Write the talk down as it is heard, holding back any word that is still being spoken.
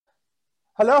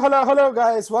Hello,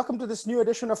 guys. Welcome to this new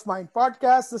edition of Mind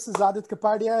Podcast. This is Aadit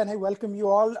Kapadia, and I welcome you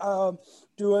all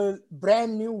to a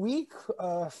brand new week,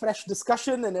 fresh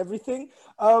discussion and everything.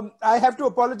 I have to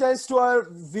apologize to our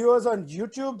viewers on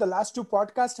YouTube. The last two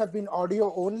podcasts have been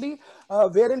audio only.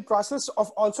 We're in process of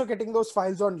also getting those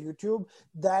files on YouTube.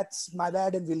 That's my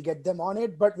bad, and we'll get them on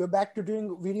it. But we're back to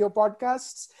doing video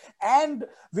podcasts, and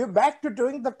we're back to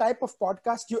doing the type of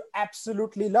podcast you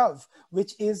absolutely love,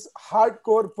 which is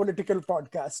hardcore political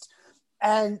podcast.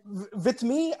 And with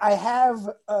me, I have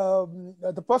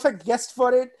the perfect guest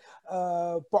for it,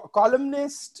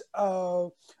 columnist,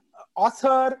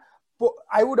 author,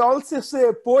 I would also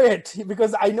say poet,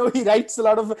 because I know he writes a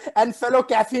lot of, and fellow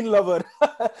caffeine lover,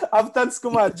 Avatans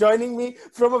Kumar, joining me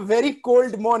from a very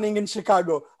cold morning in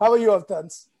Chicago. How are you,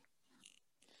 Avatans?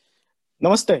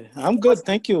 Namaste. I'm good.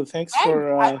 Thank you. Thanks And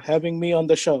for having me on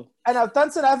the show. And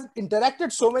Avatans and I've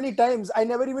interacted so many times, I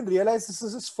never even realized this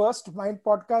is his first Mind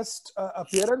Podcast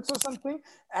appearance or something.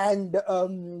 And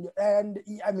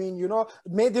I mean,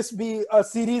 may this be a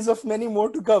series of many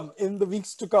more to come in the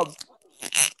weeks to come.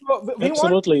 So we want.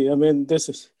 Absolutely. I mean, this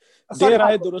is Sorry, Der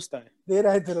Hai Durust hai. there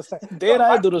I durust hai. Der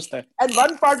Hai Durust hai. And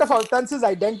one part of Avatans'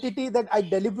 identity that I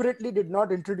deliberately did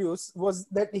not introduce was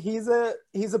that he's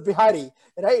a Bihari,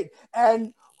 right?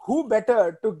 And who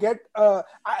better to get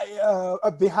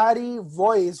a Bihari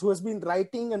voice who has been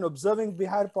writing and observing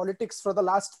Bihar politics for the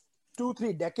last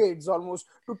 2-3 decades almost,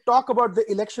 to talk about the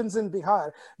elections in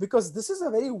Bihar, because this is a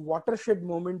very watershed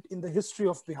moment in the history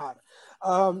of Bihar.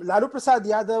 Lalu Prasad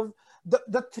Yadav,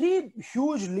 the three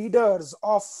huge leaders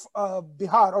of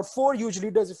Bihar, or four huge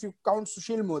leaders if you count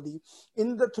Sushil Modi,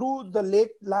 through the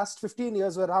last 15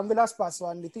 years were Ram Vilas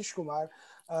Paswan, Nitish Kumar,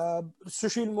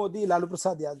 Sushil Modi, Lalu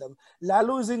Prasad Yadav.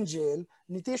 Lalu is in jail.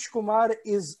 Nitish Kumar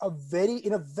is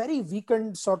in a very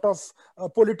weakened sort of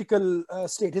political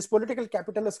state. His political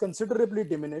capital has considerably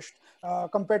diminished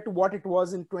compared to what it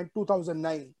was in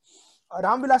 2009.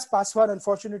 Ram Vilas Paswan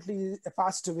unfortunately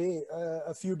passed away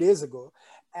a few days ago,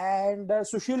 and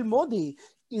Sushil Modi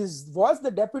was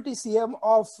the deputy CM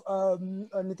of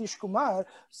Nitish Kumar,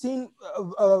 seen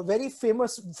a very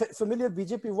familiar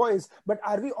BJP voice. But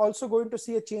are we also going to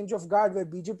see a change of guard where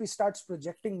BJP starts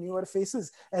projecting newer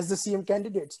faces as the CM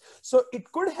candidates? So it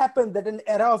could happen that an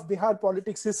era of Bihar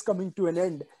politics is coming to an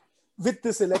end with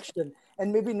this election,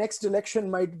 and maybe next election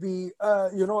might be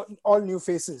all new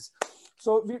faces.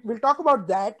 So we'll talk about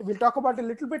that. We'll talk about a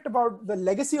little bit about the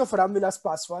legacy of Ram Vilas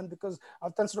Paswan, because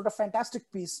Avatans wrote a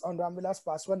fantastic piece on Ram Vilas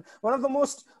Paswan. One of the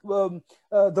most, the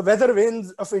weather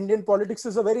vanes of Indian politics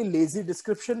is a very lazy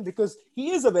description, because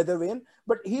he is a weather vane,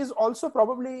 but he is also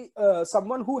probably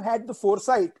someone who had the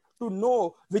foresight to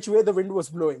know which way the wind was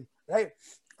blowing, right?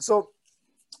 So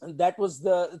that was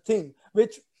the thing,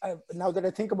 which now that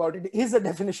I think about it, is a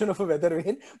definition of a weather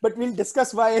vane, but we'll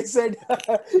discuss why I said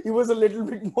he was a little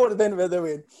bit more than weather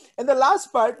vane. And the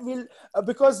last part,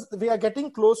 because we are getting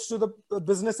close to the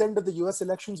business end of the US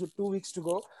elections with 2 weeks to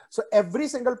go. So every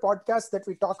single podcast that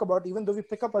we talk about, even though we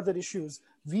pick up other issues,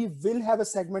 we will have a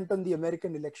segment on the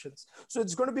American elections. So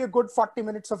it's going to be a good 40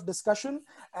 minutes of discussion.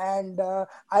 And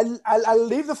I'll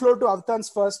leave the floor to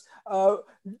Avatans first.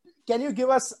 Can you give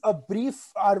us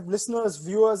our listeners,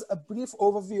 viewers, a brief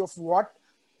overview of what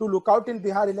to look out in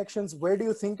Bihar elections? Where do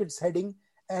you think it's heading?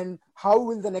 And how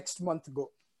will the next month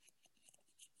go?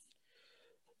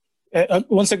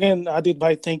 Once again, Adit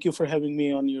Bhai, thank you for having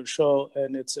me on your show.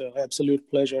 And it's an absolute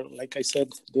pleasure. Like I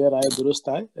said, Der Hai Durust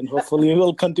hai. And hopefully we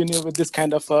will continue with this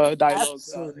kind of dialogue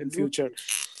in future.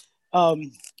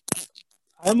 I'm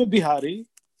a Bihari,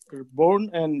 born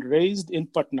and raised in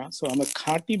Patna. So I'm a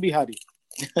Khati Bihari.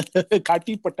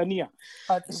 Kati Patania.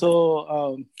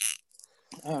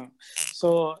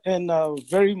 And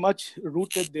very much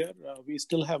rooted there. We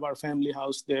still have our family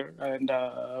house there, and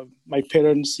my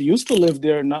parents used to live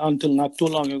there until not too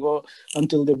long ago,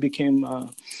 until they became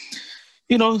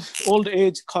old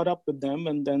age caught up with them,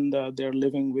 and then they're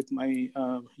living with my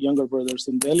younger brothers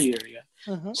in Delhi area.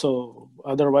 So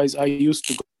otherwise, I used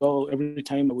to go every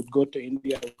time I would go to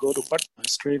India, I would go to Patna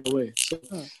straight away. So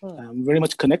I'm very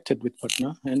much connected with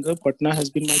Patna, and Patna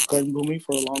has been my karm bhumi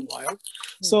for a long while.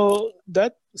 So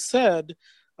that said,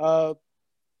 there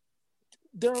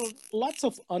are lots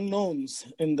of unknowns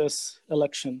in this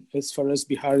election as far as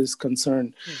Bihar is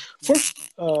concerned. First,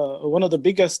 one of the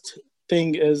biggest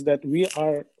thing is that we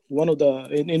are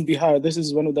in Bihar, this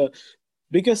is one of the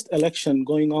biggest election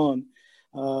going on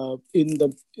in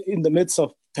the midst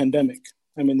of pandemic.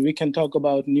 I mean, we can talk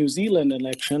about New Zealand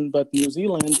election, but New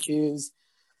Zealand is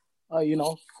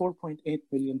 4.8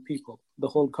 million people, the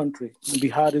whole country.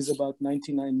 Bihar is about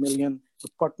 99 million,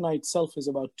 Patna itself is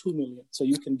about 2 million. So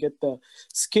you can get the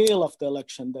scale of the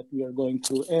election that we are going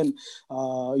through. And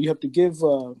you have to give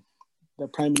the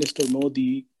Prime Minister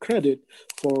Modi credit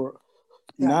for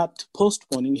not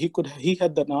postponing. He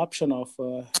had an option of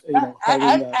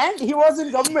having and he was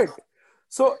in government.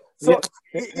 So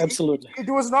absolutely. it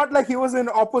was not like he was in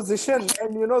opposition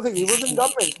and he was in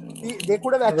government. They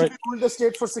could have actually ruled the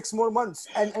state for 6 more months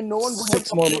and no one would have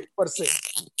complained per se.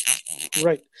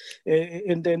 Right.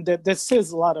 And then that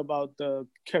says a lot about the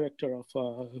character of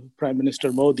Prime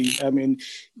Minister Modi. I mean,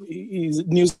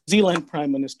 New Zealand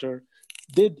Prime Minister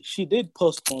did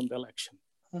postpone the election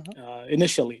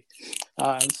initially.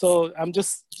 So I'm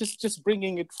just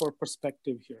bringing it for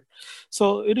perspective here.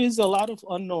 So it is a lot of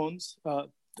unknowns,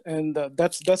 and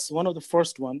that's one of the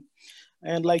first one.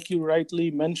 And like you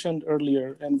rightly mentioned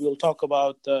earlier, and we'll talk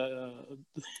about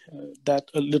that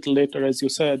a little later, as you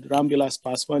said, Ram Vilas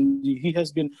Paswan, he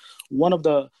has been one of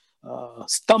the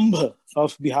stambha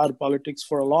of Bihar politics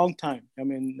for a long time. I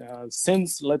mean,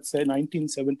 since, let's say,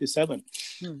 1977.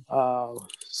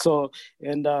 So,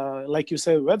 and like you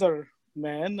say, weather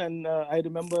man, and I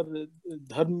remember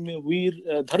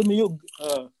Dharmyug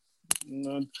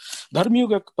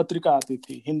एक पत्रिका आती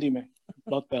थी हिंदी में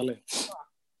बहुत पहले.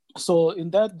 So in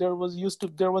that there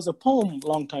was a poem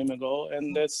long time ago,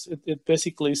 and it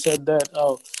basically said that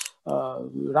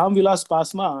Ram Vilas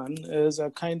Paswan is a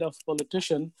kind of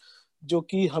politician जो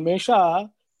कि हमेशा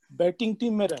बैटिंग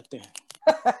टीम में रहते हैं,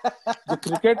 जो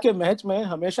क्रिकेट के मैच में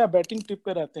हमेशा बैटिंग टीम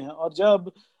पे रहते हैं, और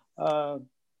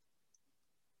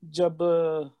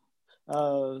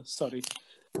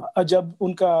जब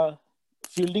उनका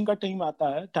फील्डिंग का टाइम आता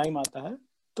है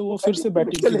तो वो फिर से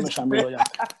बैटिंग टीम में शामिल हो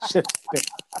जाते हैं.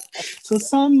 So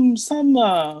some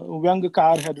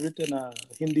Vyangakar had written a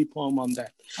Hindi poem on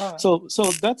that. So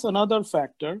that's another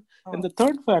factor. And the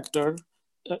third factor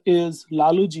is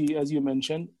Laluji, as you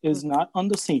mentioned, is not on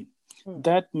the scene.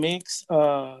 That makes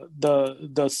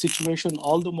the situation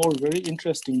all the more very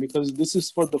interesting, because this is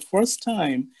for the first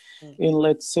time in,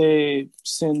 let's say,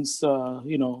 since the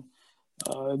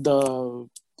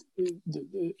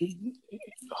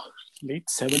late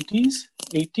 70s,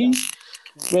 80s,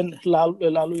 when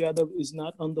Lalu Yadav is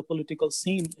not on the political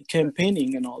scene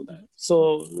campaigning and all that.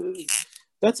 So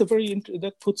that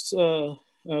puts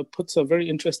a very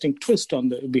interesting twist on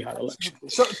the Bihar election.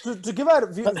 So to give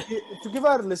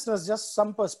our listeners just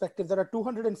some perspective, there are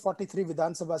 243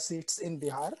 Vidhan Sabha seats in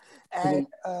Bihar, and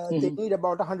they need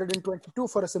about 122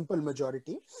 for a simple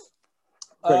majority.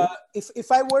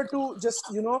 If I were to just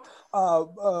tell,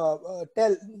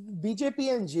 BJP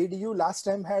and JDU last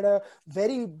time had a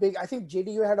very big, I think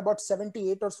JDU had about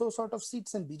 78 or so sort of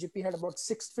seats and BJP had about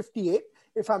 658,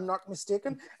 if I'm not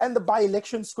mistaken, and the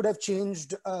by-elections could have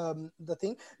changed the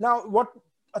thing. Now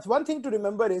one thing to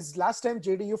remember is last time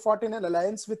JDU fought in an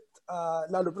alliance with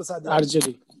Lalu Prasad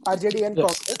RJD and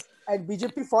Congress, and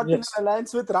BJP fought in an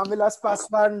alliance with Ram Vilas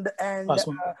Paswan and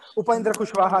Upendra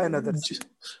Kushwaha and others.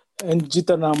 And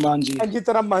Jitaram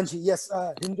Manji. Yes.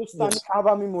 Hindustani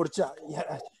Awami Morcha.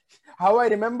 Yeah. How I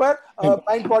remember,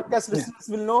 my podcast listeners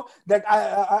will know that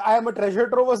I am a treasure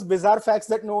trove of bizarre facts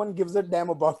that no one gives a damn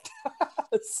about.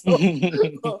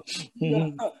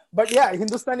 But yeah,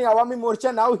 Hindustani Awami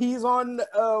Morcha, now he's on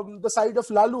the side of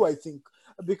Lalu, I think,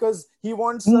 because he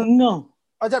wants...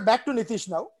 back to Nitish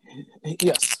now.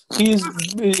 Yes, he's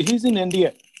in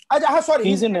India. Sorry,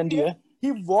 he's in India.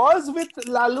 He was with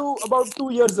Lalu about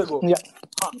 2 years ago. Yeah,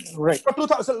 right. For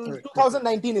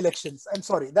 2019 elections. I'm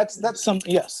sorry. That's some.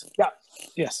 Yes. Yeah.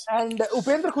 Yes. And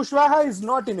Upendra Kushwaha is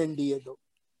not in NDA though.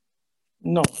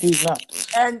 No, he's not.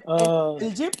 And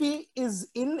LJP is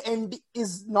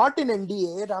not in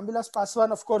NDA. Ram Vilas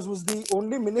Paswan, of course, was the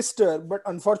only minister, but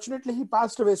unfortunately he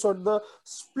passed away. So the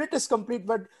split is complete.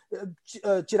 But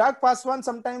Chirag Paswan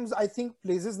sometimes, I think,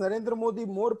 praises Narendra Modi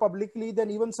more publicly than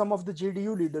even some of the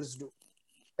JDU leaders do.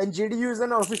 And JDU is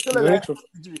an official alliance.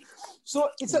 So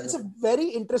it's a very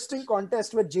interesting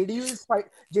contest where JDU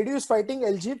is fighting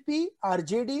LJP,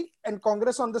 RJD, and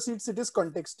Congress on the seats it is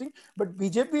contesting. But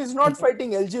BJP is not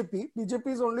fighting LJP. BJP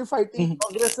is only fighting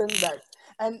Congress and that.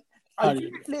 And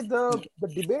ultimately, the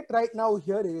debate right now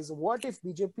here is, what if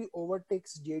BJP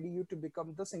overtakes JDU to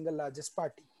become the single largest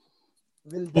party?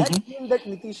 Will that mean that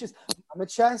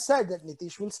Amit Shah has said that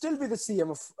Nitish will still be the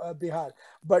CM of Bihar?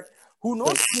 But who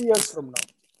knows 3 years from now?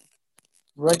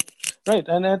 Right.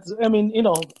 And as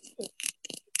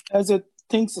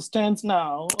things stands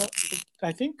now,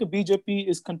 I think the BJP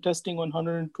is contesting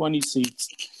 120 seats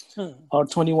or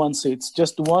 21 seats,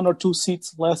 just 1 or 2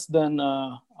 seats less than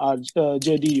our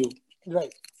JDU.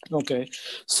 Right. Okay.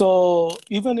 So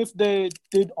even if they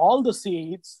did all the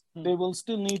seats, they will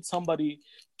still need somebody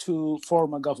to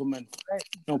form a government. Right.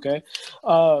 Okay,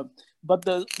 but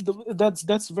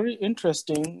that's very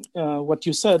interesting. What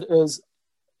you said is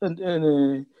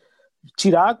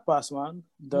Chirag Paswan,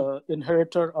 the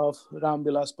inheritor of Ram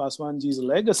Vilas Paswanji's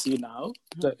legacy now,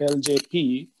 the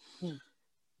LJP,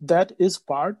 that is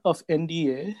part of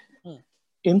NDA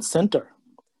in center,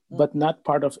 but not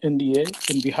part of NDA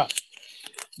in Bihar.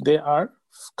 They are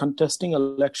contesting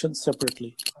elections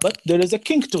separately, but there is a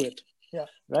kink to it,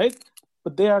 right?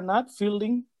 But they are not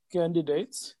fielding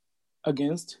candidates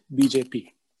against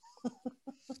BJP.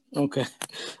 Okay.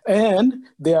 And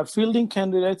they are fielding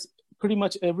candidates pretty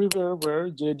much everywhere where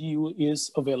JDU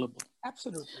is available.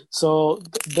 Absolutely. So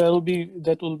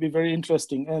that will be very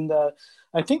interesting. And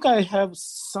I think I have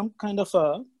some kind of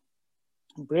a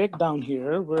breakdown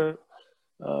here where,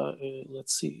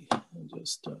 let's see,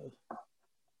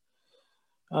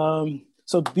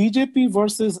 so BJP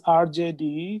versus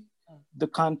RJD, the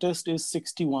contest is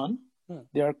 61.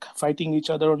 They are fighting each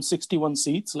other on 61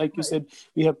 seats. Like you said,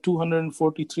 we have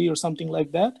 243 or something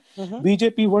like that.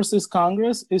 BJP versus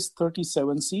Congress is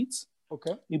 37 seats.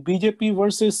 Okay. BJP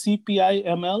versus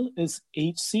CPI-ML is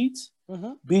 8 seats.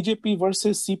 BJP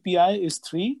versus CPI is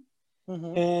 3.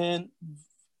 And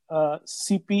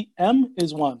CPM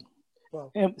is 1.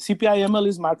 Wow. CPI-ML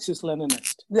is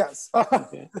Marxist-Leninist. Yes.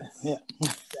 Okay. Yeah.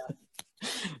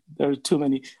 There are too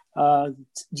many.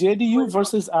 JDU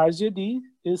versus RJD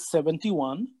is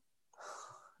 71.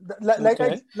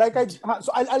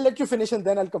 So I'll let you finish and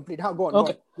then I'll complete. Go on.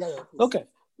 Okay. Go on. Okay.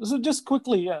 So just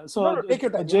quickly, So take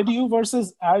your time, JDU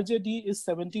versus RJD is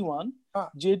 71.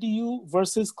 JDU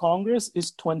versus Congress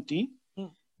is 20.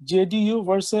 JDU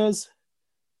versus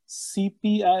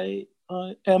CPI-ML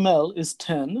is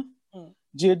 10.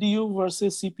 JDU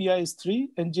versus CPI is 3.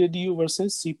 And JDU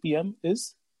versus CPM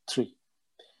is 3.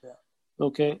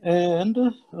 Okay, and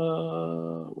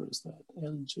where is that?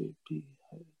 LJP.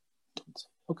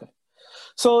 Okay,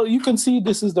 so you can see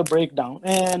this is the breakdown,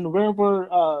 and wherever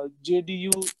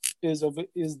JDU is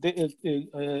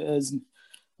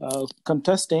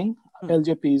contesting,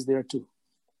 LJP is there too.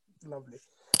 Lovely.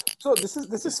 So this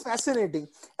is fascinating,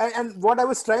 and what I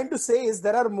was trying to say is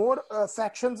there are more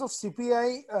factions of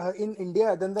CPI in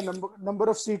India than the number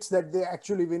of seats that they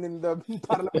actually win in the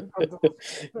parliament.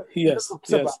 Yes.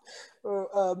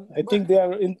 I think they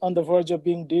are on the verge of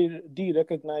being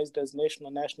de-recognized as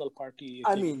national party.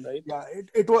 I mean, right? Yeah,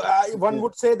 one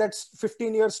would say that's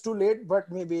 15 years too late,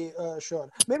 but maybe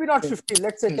maybe not 15.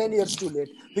 Let's say 10 years too late,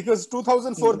 because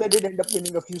 2004 they did end up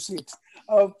winning a few seats.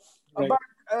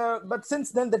 But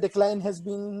since then, the decline has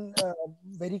been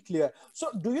very clear.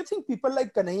 So do you think people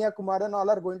like Kanhaiya Kumar and all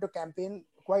are going to campaign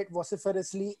quite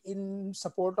vociferously in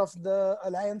support of the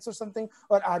alliance or something?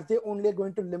 Or are they only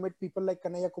going to limit people like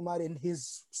Kanhaiya Kumar in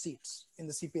his seats, in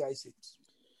the CPI seats?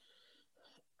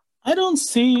 I don't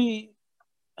see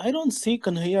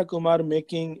Kanhaiya Kumar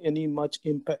making any impact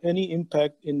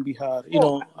in Bihar.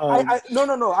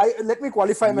 Let me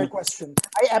qualify my question.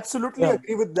 I absolutely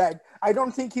agree with that. I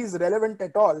don't think he's relevant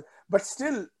at all. But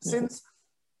still, since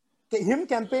him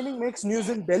campaigning makes news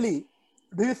in Delhi,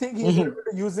 do you think he's going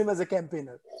to use him as a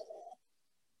campaigner?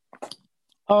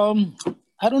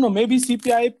 I don't know. Maybe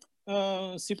CPI-ML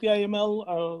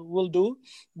will do,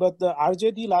 but the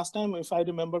RJD last time, if I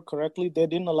remember correctly, they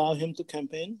didn't allow him to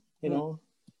campaign.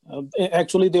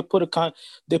 Actually, they put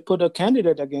a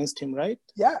candidate against him, right?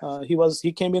 Yeah.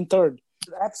 He came in third.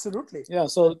 Absolutely. Yeah.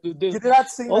 So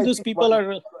all these people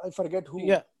are. I forget who.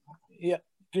 Yeah.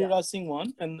 Chirag Singh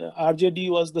won, and RJD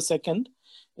was the second,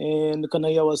 and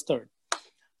Kanhaiya was third.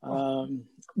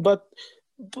 But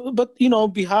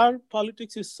Bihar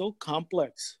politics is so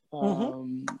complex,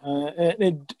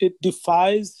 and it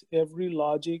defies every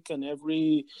logic and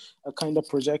every kind of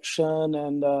projection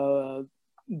and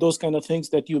those kind of things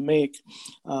that you make.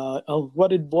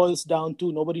 What it boils down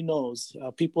to, nobody knows.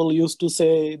 People used to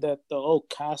say that,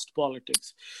 caste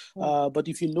politics. But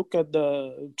if you look at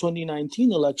the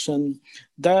 2019 election,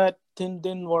 that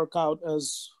didn't work out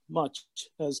as much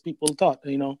as people thought.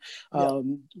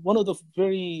 One of the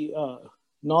very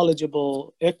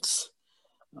knowledgeable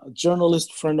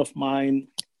ex-journalist friend of mine,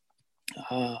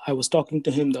 I was talking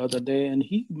to him the other day, and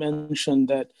he mentioned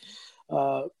that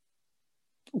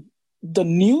the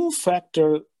new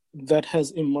factor that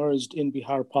has emerged in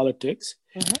Bihar politics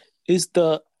is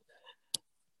the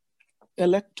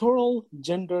electoral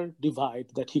gender divide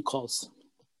that he calls.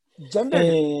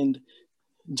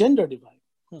 Gender divide.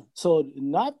 So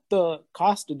not the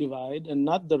caste divide and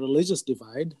not the religious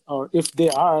divide, or if they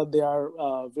are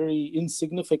very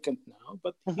insignificant now,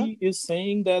 but he is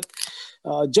saying that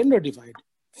gender divide.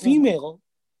 Female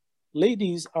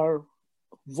ladies are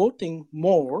voting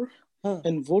more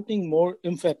and voting more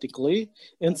emphatically,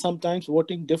 and sometimes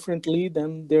voting differently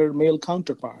than their male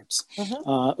counterparts.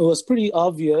 It was pretty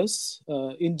obvious.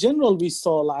 In general, we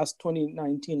saw last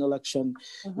 2019 election,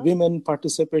 women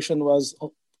participation was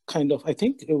kind of, I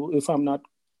think, if I'm not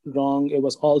wrong, it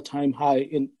was all-time high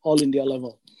in all India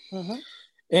level.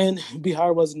 And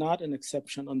Bihar was not an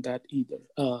exception on that either.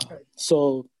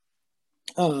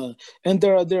 And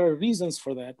there are reasons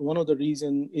for that. One of the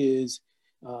reasons is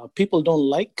people don't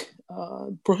like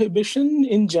prohibition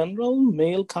in general,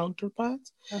 male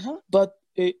counterparts, but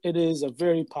it is a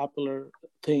very popular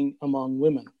thing among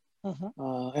women.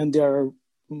 And there are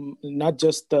not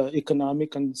just the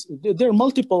economic, and there are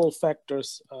multiple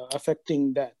factors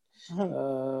affecting that.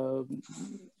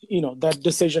 That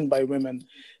decision by women,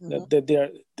 that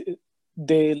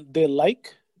they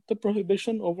like the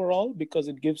prohibition overall because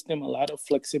it gives them a lot of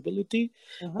flexibility,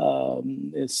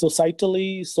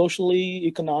 societally, socially,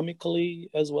 economically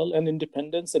as well, and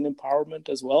independence and empowerment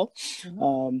as well.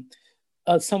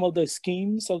 Some of the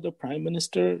schemes of the prime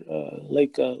minister,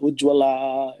 like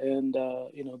Ujjwala and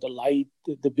the light,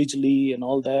 the Bijli, and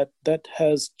all that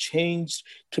has changed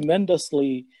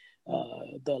tremendously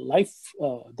the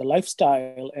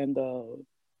lifestyle and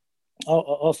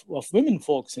of women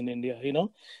folks in India.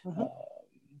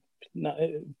 Now,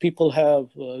 people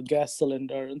have gas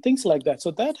cylinder and things like that. So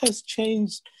that has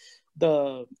changed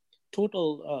the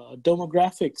total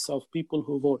demographics of people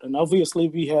who vote. And obviously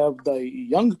we have the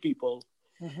young people,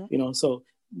 so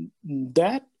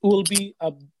that will be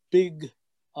a big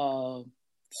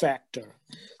factor.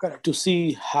 Correct. To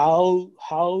see how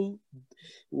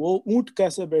वो ऊंट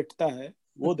कैसे बैठता है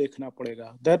वो देखना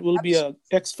पड़ेगा. That will be a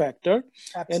X factor.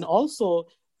 Absolutely. And also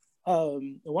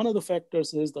one of the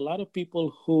factors is a lot of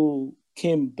people who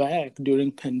came back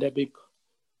during pandemic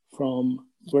from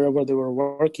wherever they were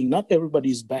working. Not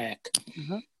everybody's back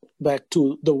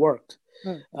to the work.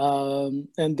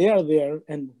 And they are there,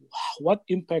 and what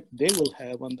impact they will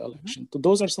have on the election. So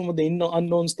those are some of the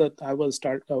unknowns that I was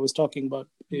talking about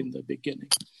in the beginning.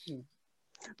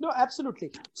 No,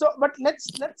 absolutely. So, but let's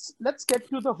get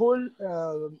to the whole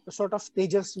sort of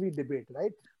Tejasvi debate,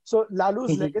 right? So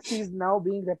Lalu's legacy is now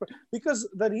being because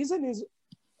the reason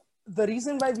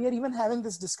why we are even having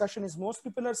this discussion is most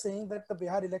people are saying that the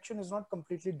Bihar election is not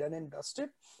completely done and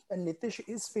dusted, and Nitish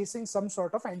is facing some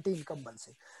sort of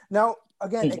anti-incumbency. Now,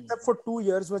 again, except for 2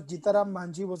 years, was Jitaram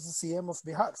Manjhi was the CM of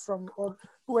Bihar from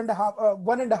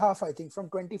 1.5, I think,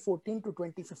 from 2014 to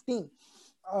 2015.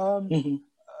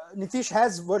 Nitish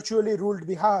has virtually ruled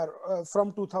Bihar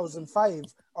from 2005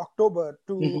 October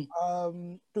to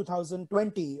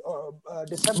 2020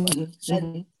 December,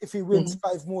 and if he wins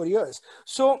 5 more years.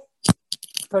 So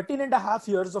 13.5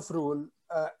 years of rule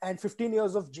and 15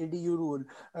 years of JDU rule,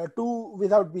 2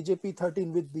 without BJP,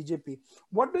 13 with BJP.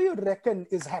 What do you reckon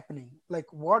is happening? Like,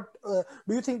 what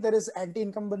do you think there is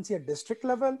anti-incumbency at district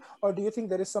level, or do you think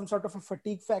there is some sort of a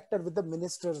fatigue factor with the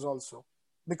ministers also?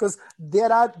 Because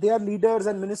there are leaders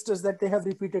and ministers that they have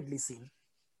repeatedly seen.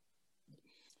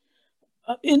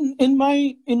 In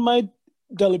my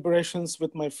deliberations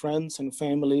with my friends and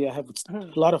family, I have a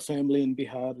lot of family in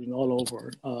Bihar and all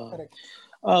over.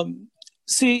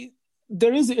 See,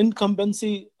 there is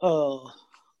incumbency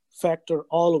factor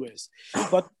always,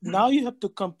 but now you have to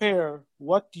compare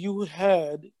what you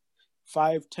had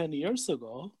 5-10 years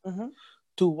ago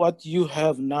to what you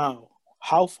have now.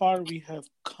 How far we have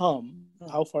come,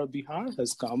 how far Bihar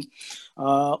has come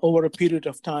over a period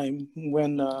of time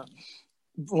when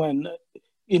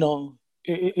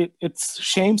it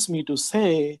shames me to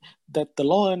say that the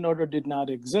law and order did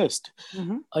not exist.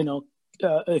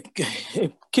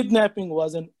 Kidnapping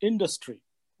was an industry.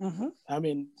 I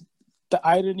mean, the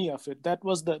irony of it, that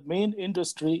was the main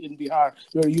industry in Bihar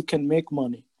where you can make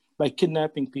money by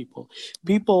kidnapping people.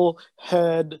 People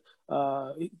had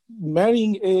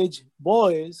marrying age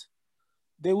boys,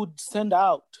 they would send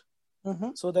out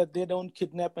so that they don't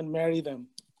kidnap and marry them.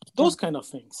 Those kind of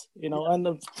things,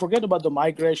 and forget about the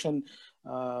migration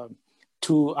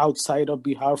to outside of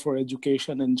Bihar for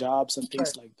education and jobs and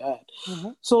things like that.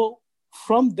 So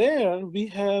from there, we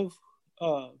have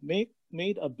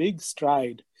made a big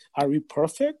stride. Are we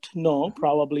perfect? No,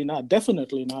 probably not.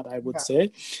 Definitely not, I would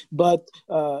say. But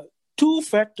 2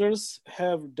 factors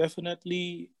have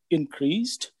definitely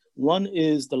increased. One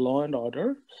is the law and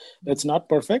order. It's not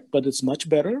perfect, but it's much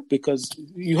better because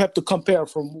you have to compare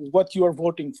from what you are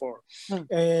voting for.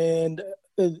 And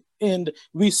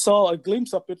we saw a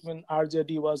glimpse of it when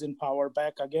RJD was in power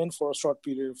back again for a short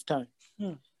period of time.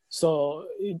 So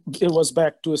it was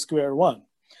back to square one.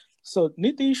 So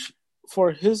Nitish,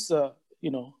 for his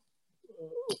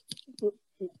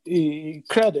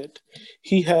credit,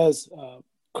 he has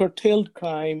curtailed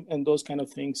crime and those kind of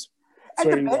things And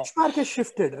the very well. benchmark has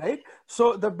shifted, right?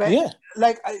 So Yeah.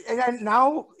 and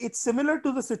now it's similar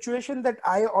to the situation that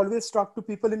I always talk to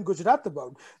people in Gujarat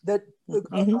about, that a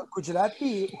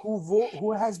Gujarati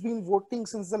who has been voting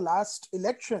since the last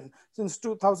election, since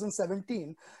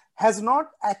 2017, has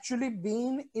not actually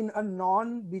been in a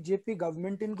non-BJP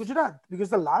government in Gujarat, because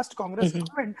the last Congress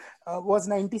government was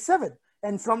 97.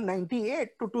 And from 98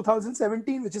 to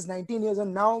 2017, which is 19 years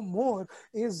and now more,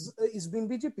 is been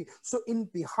BJP. So in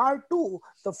Bihar too,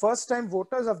 the first time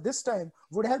voters of this time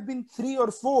would have been 3 or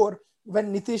 4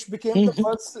 when Nitish became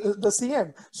the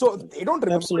CM. So they don't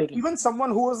remember. Absolutely. Even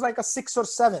someone who was like a 6 or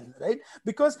 7, right?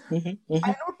 Because I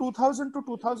know 2000 to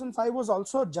 2005 was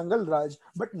also Jungle Raj,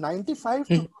 but 95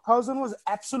 to 2000 was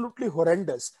absolutely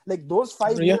horrendous. Like those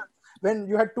 5 years, when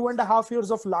you had 2.5 years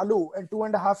of Lalu and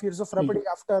 2.5 years of Rabdi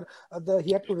after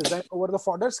he had to resign over the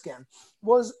fodder scam,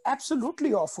 was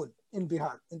absolutely awful in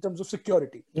Bihar in terms of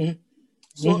security.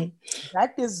 So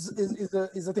that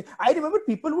is a thing. I remember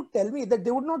people would tell me that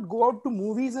they would not go out to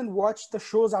movies and watch the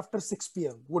shows after 6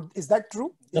 p.m. Is that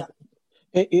true? Yeah.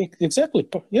 Exactly.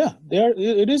 Yeah,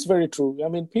 it is very true. I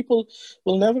mean, people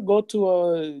will never go to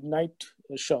a night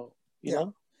show, you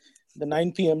know? The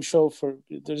 9 p.m. show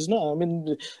there's no, I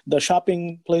mean, the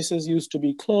shopping places used to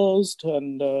be closed,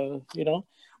 and there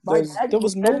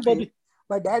was nobody.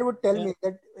 My dad would tell me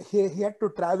that he had to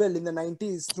travel in the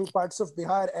 90s through parts of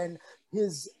Bihar, and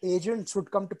his agents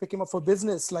would come to pick him up for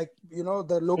business, like,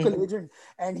 the local agent.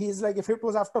 And he's like, if it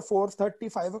was after 4:30,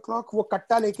 5 o'clock, wo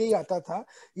katta leke hi aata tha.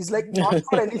 He's like, not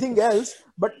for anything else,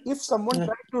 but if someone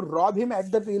tried to rob him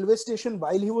at the railway station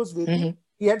while he was waiting,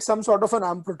 he had some sort of an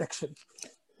armed protection.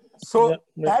 So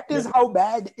that is how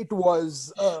bad it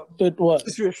was.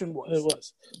 Situation was. It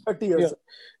was 30 years.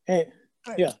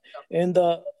 And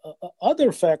the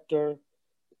other factor,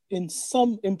 in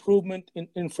some improvement in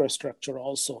infrastructure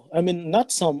also. I mean,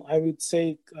 not some. I would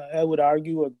say, I would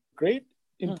argue, a great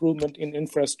improvement in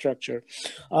infrastructure.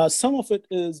 Some of it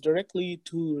is directly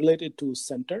related to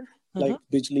center, like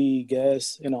bijli,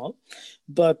 gas, and all.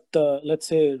 But let's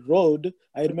say road.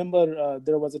 I remember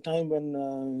there was a time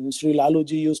when Sri Lalu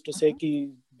ji used to say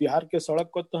कि बिहार के सड़क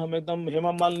को तो हम एकदम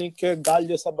हेमा मालिनी के गाल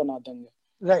जैसा बना देंगे.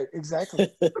 Right, exactly.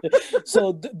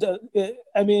 So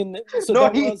I mean, so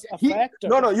that was a factor.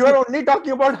 No, you are only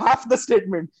talking about half the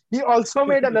statement. He also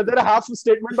made another half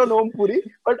statement on Om Puri,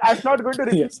 but I'm not going to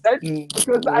repeat that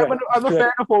because I'm a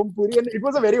fan of Om Puri, and it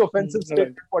was a very offensive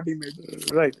statement what he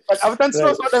made. Right. But Avatans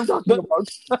knows what I'm talking about.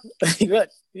 Right.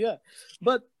 Yeah.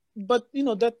 But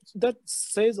that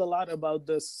says a lot about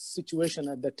the situation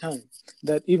at that time,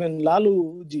 that even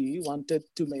Lalu ji wanted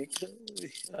to make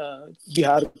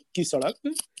Bihar ki sadak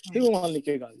Himamal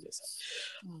ke gaal jaisa.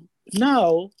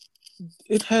 Now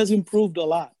it has improved a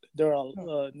lot. There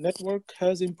are network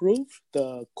has improved,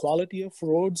 the quality of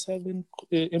roads have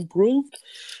improved,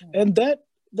 and that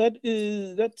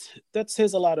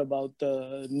says a lot about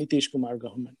the Nitish Kumar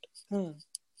government.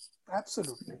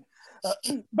 Absolutely.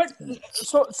 But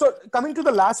so coming to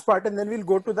the last part, and then we'll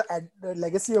go to the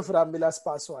legacy of Ram Vilas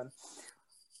Paswan.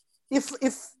 If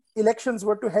elections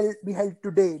were to be held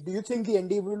today, do you think the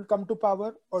NDA will come to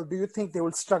power, or do you think they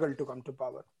will struggle to come to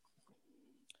power?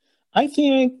 I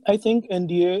think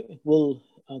NDA will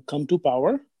come to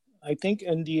power. I think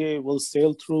NDA will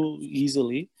sail through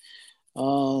easily.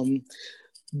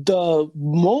 The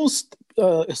most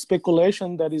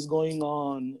speculation that is going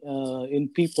on in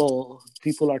people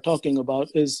are talking about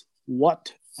is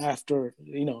what after,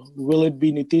 will it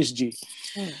be Nitish ji?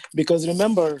 Because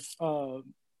remember,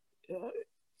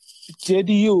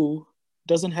 JDU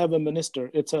doesn't have a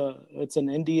minister. It's an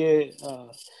NDA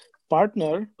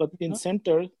partner, but in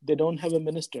center they don't have a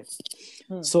minister.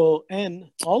 So, and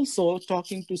also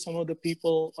talking to some of the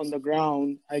people on the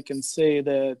ground, I can say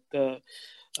that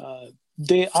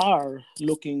they are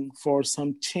looking for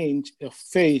some change of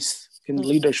face in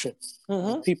leadership,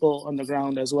 people on the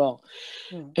ground as well.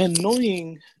 And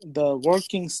knowing the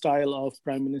working style of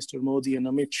Prime Minister Modi and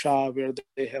Amit Shah, where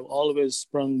they have always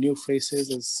sprung new faces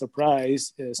as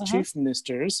surprise as chief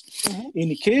ministers,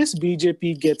 in case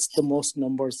BJP gets the most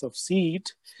numbers of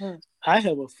seats, I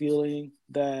have a feeling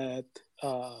that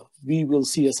we will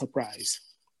see a surprise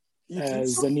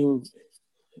as the new...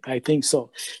 I think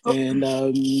so. And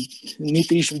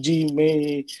Nitish ji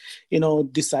may,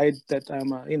 decide that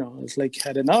it's like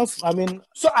had enough. I mean,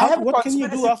 so what can you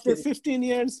do after 15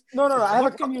 years?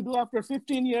 What can you do after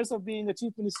 15 years of being a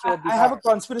chief minister of Bihar? I have a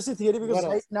conspiracy theory because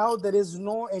right now there is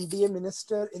no NDA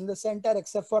minister in the center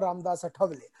except for Ramdas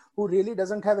Athavale, who really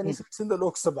doesn't have any seats in the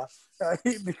Lok Sabha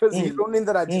because he's only in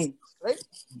the Rajya Sabha,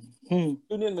 right?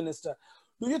 Union minister.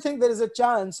 Do you think there is a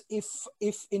chance if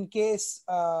in case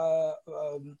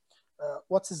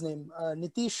what's his name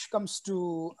Nitish comes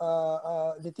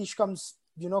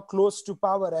close to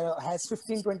power, has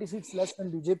 15-20 seats less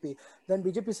than BJP, then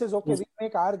BJP says, okay, we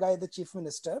make our guy the chief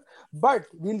minister, but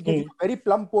we'll give you a very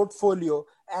plump portfolio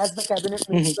as the cabinet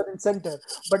minister in center.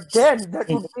 But then that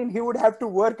would mean he would have to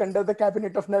work under the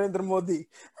cabinet of Narendra Modi.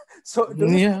 So do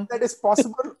you think that is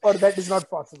possible or that is not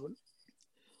possible?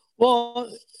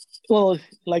 Well,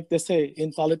 like they say,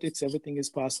 in politics, everything is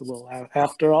possible.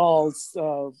 After all,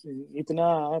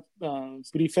 इतना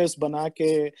preface बना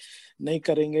के नहीं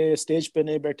करेंगे, stage पे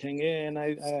नहीं बैठेंगे, and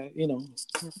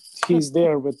he's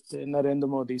there with Narendra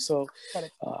Modi. So,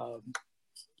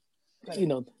 who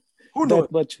knows?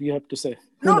 That much we have to say.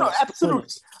 No, absolutely.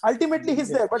 Ultimately, he's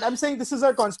there. But I'm saying this is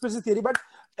a conspiracy theory. But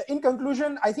in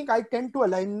conclusion, I think I tend to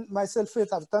align myself with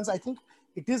Avatans. I think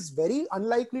it is very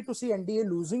unlikely to see NDA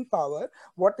losing power.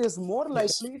 What is more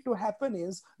likely to happen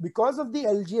is, because of the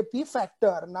LJP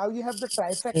factor, now you have the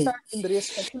trifecta in the race,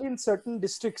 especially in certain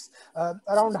districts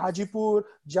around Hajipur,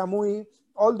 Jamui,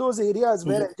 all those areas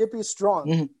where LJP is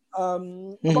strong.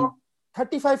 About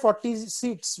 35-40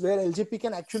 seats where LJP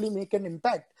can actually make an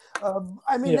impact.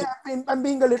 I'm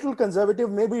being a little conservative.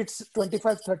 Maybe it's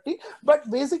 25-30, but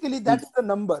basically that's the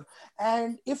number.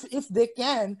 And if they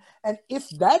can, and if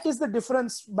that is the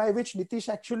difference by which Nitish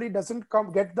actually doesn't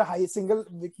get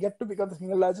to become the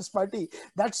single largest party,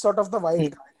 that's sort of the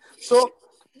wild card. So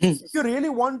if you really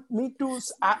want me to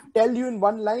tell you in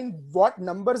one line what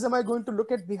numbers am I going to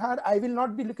look at Bihar, I will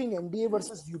not be looking NDA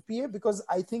versus UPA because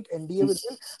I think NDA will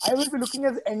win. I will be looking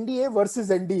at NDA versus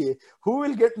NDA. Who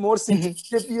will get more seats,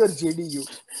 BJP or JDU?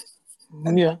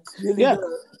 And really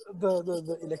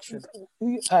the election.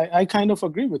 I kind of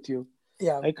agree with you.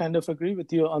 Yeah, I kind of agree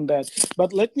with you on that.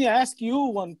 But let me ask you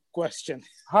one question.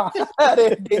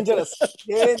 Dangerous.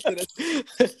 Tell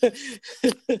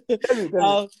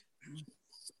me.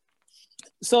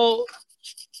 So,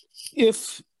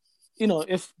 if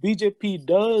BJP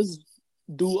does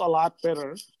do a lot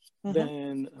better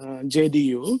than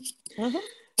JDU,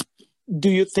 do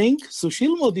you think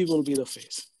Sushil Modi will be the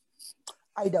face?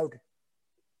 I doubt it.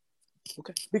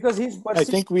 Okay. Because I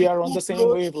think we are on the same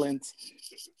wavelength.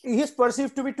 He's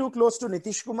perceived to be too close to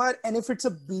Nitish Kumar, and if it's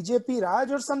a BJP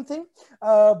Raj or something,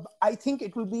 I think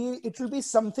it will be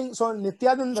something. So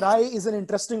Nityanand Rai is an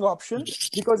interesting option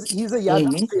because he's a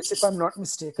Yadav face, if I'm not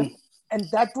mistaken. And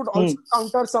that would also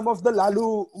counter some of the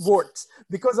Lalu votes,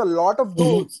 because a lot of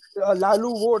those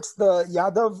Lalu votes, the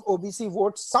Yadav OBC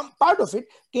votes, some part of it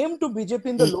came to BJP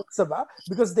in the Lok Sabha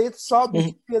because they saw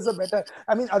BJP as a better.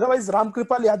 I mean, otherwise Ram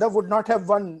Kripal Yadav would not have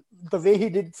won the way he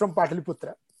did from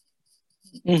Pataliputra.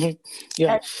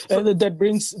 Yeah, and that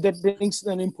brings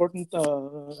an important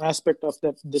aspect of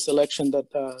this election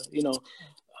that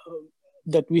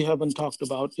that we haven't talked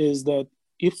about, is that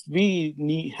if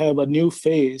we have a new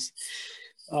phase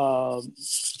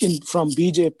from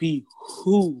BJP,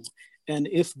 who, and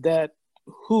if that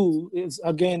who is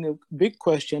again a big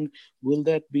question, will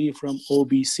that be from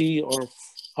OBC or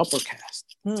upper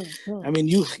caste? I mean,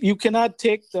 you cannot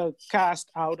take the caste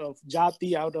out of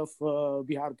Jati out of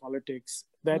Bihar politics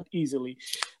that easily.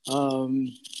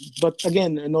 But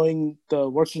again, knowing the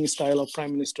working style of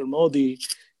Prime Minister Modi,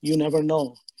 you never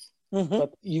know.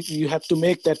 But you have to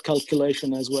make that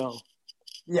calculation as well.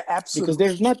 Yeah, absolutely. Because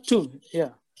there's not two.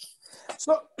 Yeah.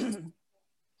 So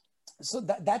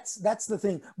that's the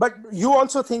thing. But you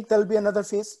also think there'll be another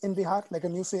phase in Bihar, like a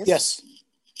new phase?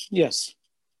 Yes.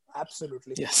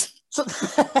 Absolutely. Yes.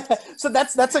 So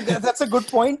that's a good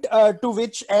point, to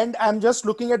which end I'm just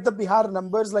looking at the Bihar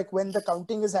numbers, like when the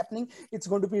counting is happening, it's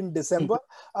going to be in December.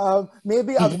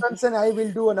 Maybe Avatans and I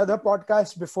will do another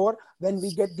podcast before, when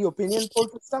we get the opinion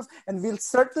polls and stuff, and we'll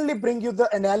certainly bring you the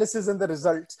analysis and the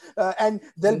results. And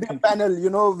there'll be a panel,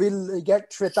 we'll get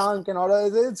Shwetank and all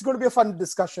that. It's going to be a fun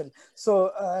discussion.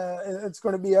 So it's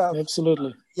going to be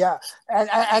absolutely. Yeah,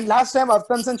 and last time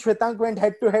Avatans and Shwetank went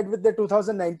head to head with the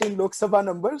 2019 Lok Sabha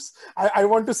numbers. I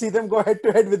want to see them go head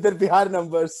to head with their Bihar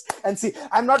numbers and see.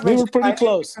 I'm not. We were pretty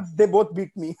close. They both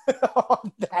beat me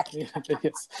on that.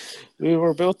 Yes, we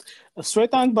were both.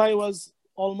 Shwetank Bhai was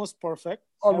almost perfect.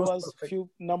 Almost I was perfect. A few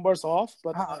numbers off,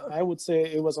 but I would say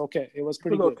it was okay. It was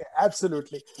pretty good. Okay,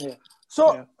 absolutely. Yeah.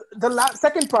 So the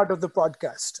second part of the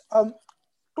podcast.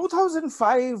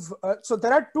 2005. So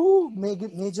there are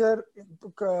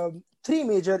three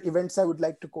major events I would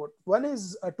like to quote. One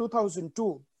is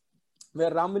 2002,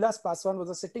 where Ram Vilas Paswan was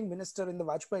a sitting minister in the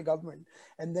Vajpayee government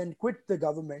and then quit the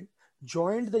government,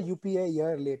 joined the UPA a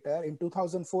year later. In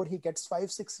 2004, he gets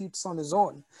 5-6 seats on his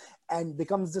own and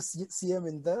becomes the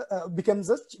CM becomes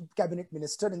a cabinet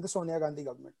minister in the Sonia Gandhi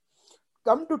government.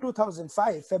 come to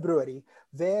 2005 February,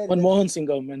 where Manmohan Singh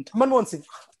government. Manmohan Singh,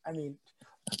 I mean,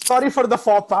 sorry for the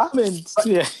faux pas. I mean,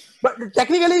 yeah. But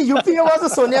technically, UPA was a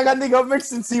Sonia Gandhi government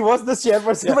since he was the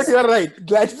chairperson. Yes. But you're right.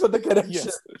 Glad for the correction.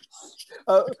 Yes.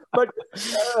 But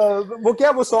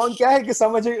वो song क्या है कि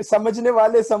समझने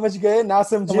वाले समझ गए ना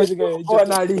समझे वो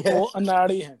अनाड़ी है. वो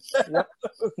अनाड़ी है. Yep.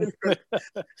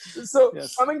 So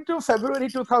Yes. coming to February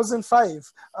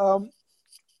 2005,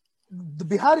 the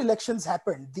Bihar elections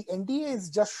happened. The NDA is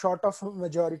just short of a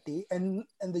majority, and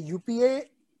the UPA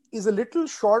is a little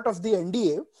short of the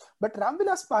NDA, but Ram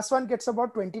Vilas Paswan gets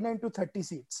about 29 to 30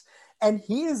 seats, and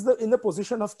he is in the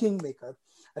position of kingmaker.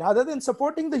 Rather than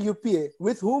supporting the UPA,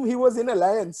 with whom he was in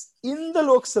alliance in the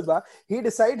Lok Sabha, he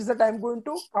decides that I'm going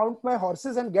to count my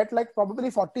horses and get like probably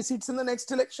 40 seats in the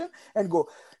next election and go.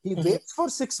 He waits for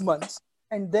 6 months,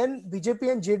 and then BJP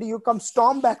and JDU come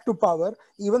storm back to power,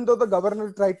 even though the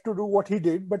governor tried to do what he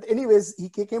did. But anyways, he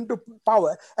came to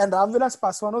power, and Ram Vilas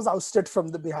Paswan was ousted from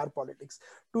the Bihar politics.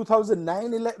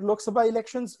 2009 Lok Sabha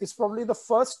elections is probably the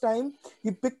first time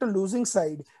he picked a losing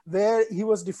side, where he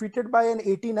was defeated by an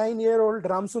 89-year-old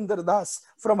Ram Sundar Das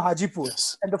from Hajipur.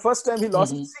 Yes. And the first time he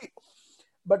lost his seat.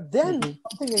 But then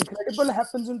something incredible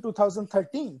happens in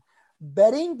 2013.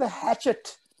 Burying the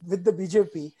hatchet with the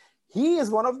BJP, he is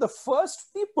one of the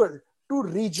first people to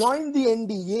rejoin the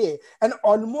NDA and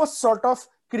almost sort of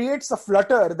creates a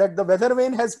flutter that the weather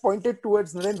vane has pointed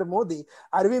towards Narendra Modi.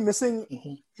 Are we missing,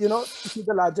 to see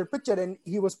the larger picture? And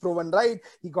he was proven right.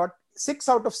 He got 6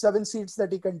 out of 7 seats that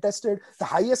he contested, the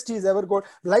highest he's ever got.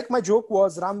 Like my joke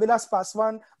was, Ram Vilas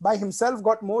Paswan by himself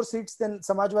got more seats than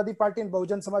Samajwadi Party and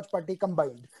Bahujan Samaj Party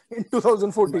combined in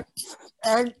 2014. Right.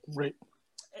 And right.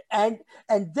 And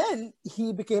then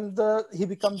he becomes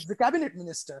the cabinet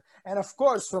minister, and of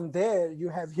course from there you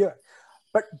have here.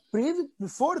 But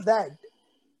before that,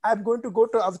 I'm going to go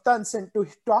to Avatans and to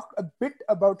talk a bit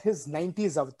about his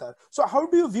 90s avatar. So how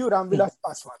do you view Ram Vilas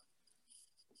Paswan?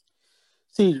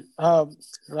 See,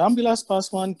 Ram Vilas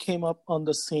Paswan came up on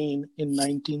the scene in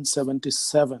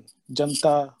 1977,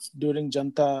 during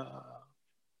Janta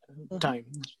time,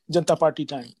 Janta Party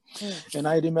time. And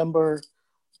I remember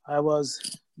I was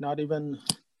not even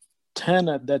 10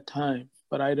 at that time,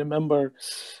 but I remember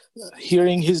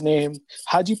hearing his name.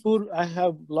 Hajipur, I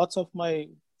have lots of my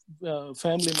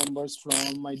family members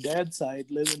from my dad's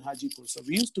side live in Hajipur. So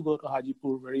we used to go to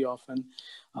Hajipur very often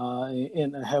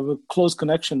and have a close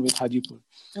connection with Hajipur.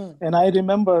 And I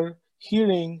remember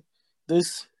hearing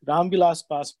this Ram Vilas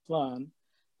Paswan,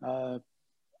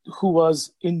 who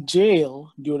was in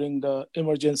jail during the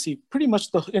emergency. Pretty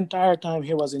much the entire time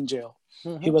he was in jail.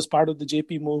 He was part of the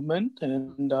JP movement,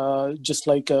 and just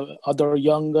like other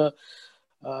young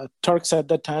Turks at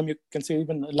that time, you can say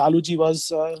even Laluji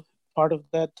was part of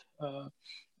that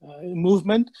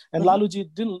movement. And Laluji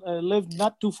lived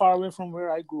not too far away from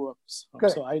where I grew up.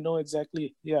 So I know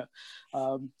exactly,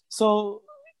 so,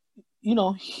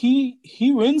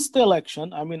 he wins the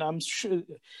election. I mean, I'm sure,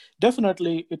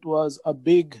 definitely it was a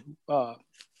big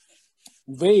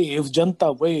wave,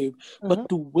 Janta wave, but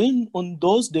to win on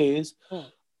those days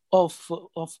of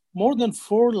more than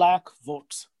 4 lakh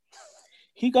votes,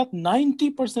 he got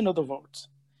 90% of the votes.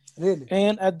 Really?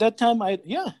 And at that time,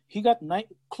 he got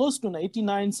close to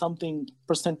 89 something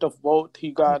percent of vote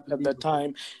he got at that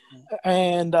time.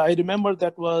 And I remember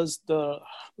that was the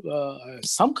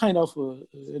some kind of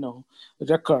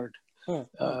record.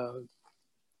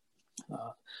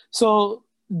 So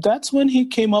that's when he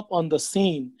came up on the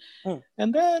scene.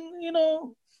 And then,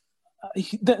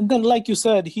 then like you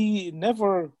said, he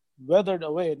never weathered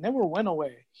away, never went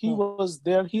away. He was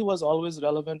there. He was always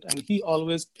relevant, and he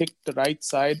always picked the right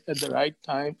side at the right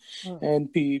time.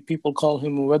 And people call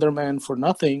him weatherman for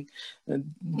nothing.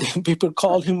 And people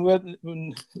call him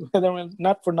weatherman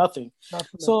not for nothing.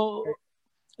 So,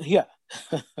 yeah.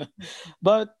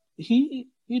 But he,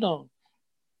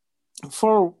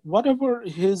 for whatever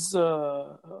his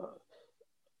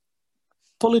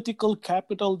political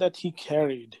capital that he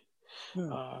carried,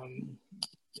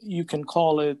 you can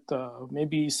call it,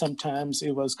 maybe sometimes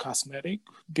it was cosmetic,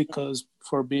 because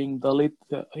for being Dalit,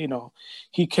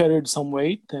 he carried some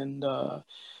weight, and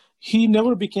he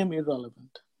never became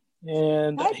irrelevant.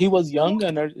 And he was young.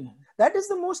 And that is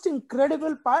the most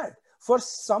incredible part. For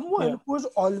someone who's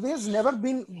always never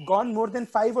been gone more than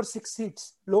 5 or 6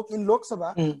 seats in Lok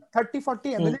Sabha, 30, 40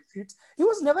 MLA seats, he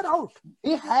was never out.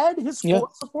 He had his core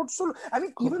support. So, I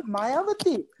mean, even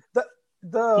Mayawati,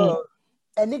 the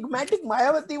enigmatic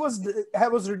Mayawati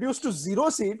was reduced to 0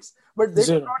 seats, but they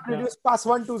did not reduce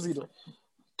Paswan to 0.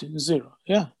 To 0,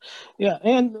 yeah.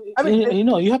 And I mean,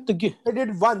 you have to give. They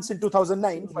did once in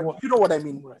 2009, but you know what I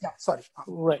mean. Right. Yeah, sorry.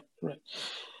 Right.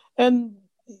 And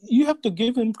you have to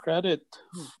give him credit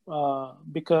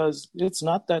because it's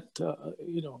not that,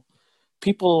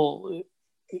 people,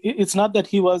 it's not that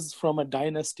he was from a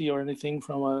dynasty or anything,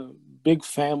 from a big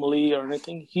family or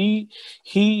anything. He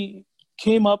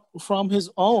came up from his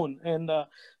own. And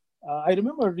I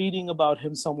remember reading about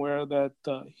him somewhere that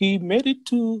he made it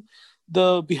to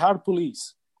the Bihar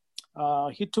police.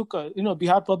 He took a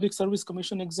Bihar Public Service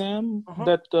Commission exam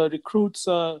that recruits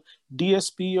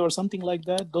DSP or something like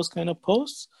that, those kind of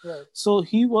posts. Right. So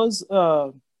he was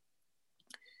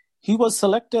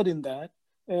selected in that,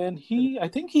 and I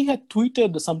think he had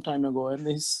tweeted some time ago, and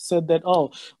he said that,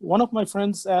 oh, one of my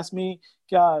friends asked me,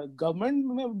 "Kya government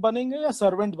mein banenge ya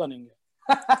servant banenge?"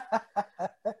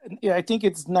 Yeah, I think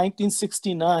it's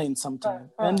 1969 sometime.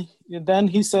 And then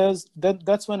he says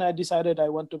that's when I decided I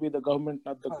want to be the government,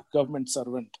 not the government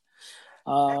servant.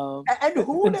 And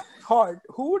who would have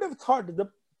thought the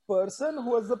person who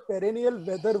was the perennial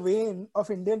weather vane of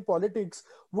Indian politics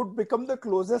would become the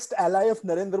closest ally of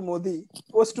Narendra Modi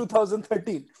post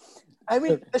 2013? I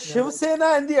mean, the Shiv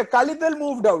Sena and the Akali Dal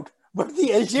moved out, but the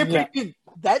LJP didn't.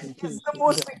 That is the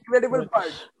most incredible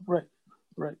part.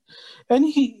 Right. And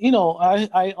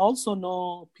I also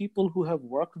know people who have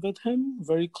worked with him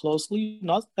very closely,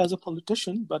 not as a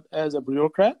politician, but as a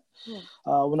bureaucrat.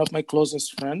 One of my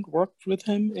closest friends worked with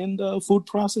him in the food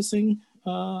processing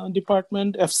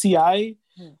department, FCI,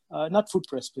 not food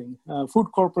processing,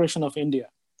 Food Corporation of India,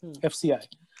 FCI.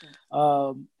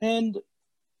 And,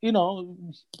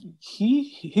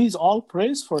 he's all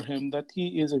praise for him that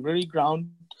he is a very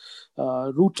grounded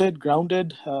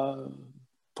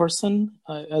person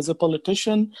as a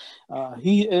politician.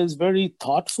 He is very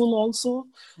thoughtful also.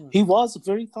 He was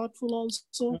very thoughtful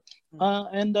also.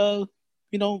 And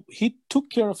he took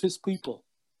care of his people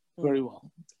very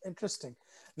well. Interesting.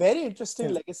 Very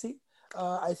interesting legacy.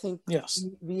 I think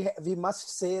we must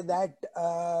say that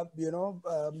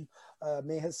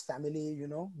may his family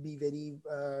be very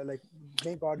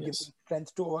may God give him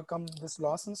strength to overcome this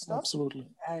loss and stuff. Absolutely.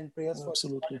 And prayers for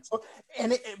absolutely. So,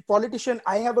 and a politician,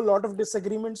 I have a lot of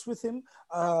disagreements with him.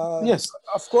 Yes,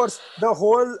 of course, the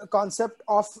whole concept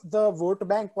of the vote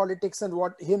bank politics and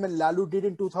what him and Lalu did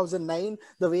in 2009,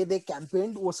 the way they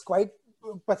campaigned was quite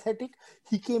pathetic.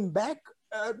 He came back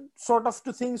sort of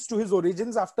to his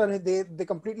origins after they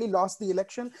completely lost the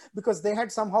election, because they had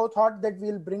somehow thought that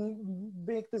we'll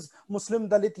make this Muslim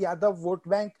Dalit Yadav vote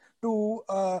bank to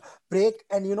break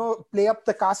and play up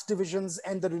the caste divisions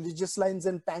and the religious lines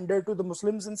and pander to the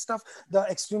Muslims and stuff, the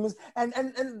extremists, and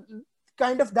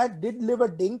kind of that did leave a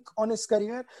dink on his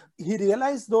career. He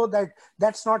realized though that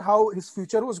that's not how his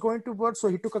future was going to work, so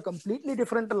he took a completely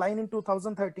different line in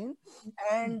 2013,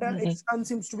 and his son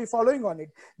seems to be following on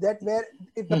it. That where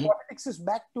if the politics is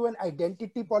back to an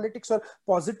identity politics or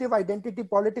positive identity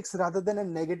politics rather than a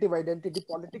negative identity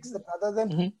politics, that rather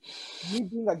than me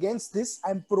being against this,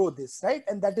 I'm pro this, right?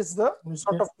 And that is the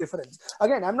sort of difference.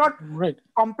 Again, I'm not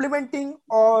complimenting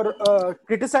or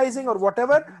criticizing or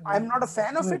whatever. I'm not a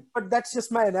fan of it, but that's just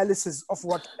my analysis of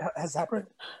what has happened.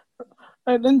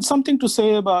 And then something to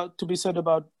be said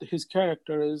about his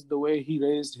character is the way he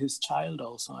raised his child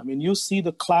also. I mean, you see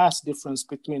the class difference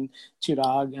between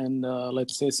Chirag and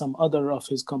let's say some other of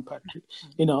his compatriots,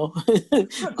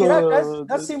 Chirag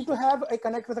does seem to have a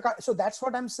connect with the, so that's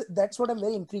what I'm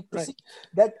very intrigued to see,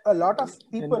 that a lot of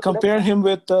people and compare him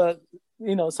with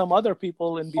some other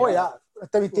people in Bihar. Oh yeah,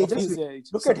 look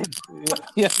at him.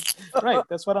 Yes, right.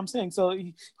 That's what I'm saying. So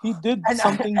he did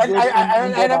something good.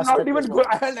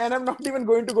 And I'm not even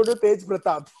going to go to Tej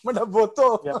Pratap.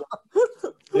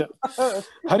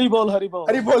 Hari bol.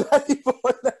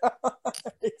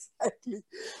 Exactly.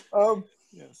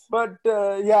 Yes. But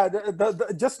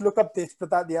just look up Tej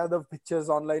Pratap, the pictures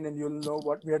online, and you'll know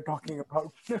what we are talking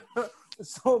about.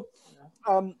 So,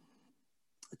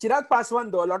 Chirag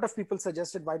Paswan, though, a lot of people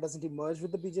suggested why doesn't he merge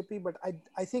with the BJP, but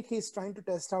I think he's trying to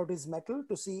test out his mettle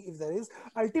to see if there is.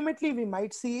 Ultimately, we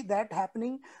might see that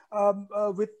happening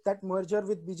with that merger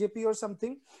with BJP or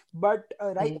something. But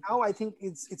right now, I think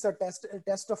it's a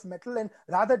test of mettle, and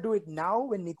rather do it now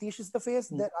when Nitish is the face,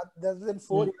 rather than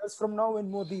 4 years from now when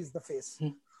Modi is the face.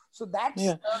 So that's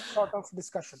a sort of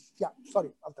discussion. Yeah,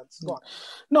 sorry, Avatans, go on.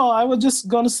 No, I was just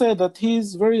going to say that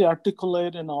he's very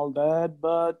articulate and all that,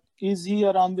 but is he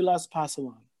a Ram Vilas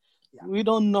Paswan? Yeah. We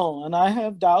don't know, and I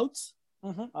have doubts.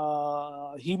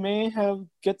 He may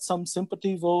get some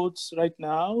sympathy votes right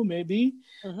now, maybe,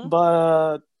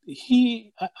 but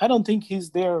I don't think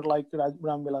he's there like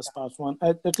Ram Vilas Paswan,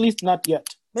 at least not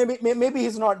yet. Maybe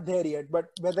he's not there yet,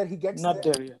 but whether he gets not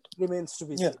there yet remains to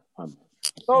be seen.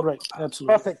 So, right,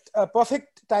 absolutely.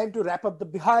 Perfect time to wrap up the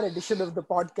Bihar edition of the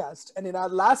podcast. And in our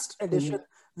last edition,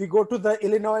 we go to the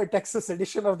Illinois, Texas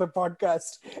edition of the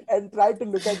podcast and try to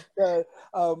look at the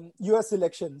US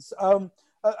elections.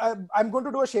 I'm going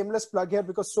to do a shameless plug here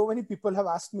because so many people have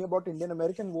asked me about Indian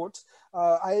American votes.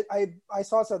 I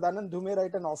saw Sadanand Dhume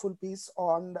write an awful piece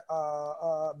on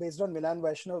based on Milan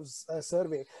Vaishnav's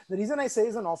survey. The reason I say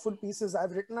is an awful piece is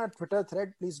I've written a Twitter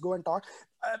thread. Please go and talk.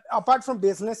 Apart from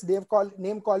baseless name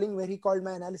calling, where he called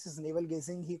my analysis navel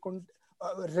gazing, he couldn't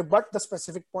rebut the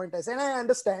specific point I said. And I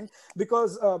understand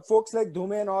because folks like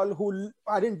Dhume and all who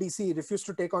are in DC refuse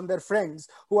to take on their friends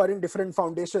who are in different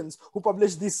foundations who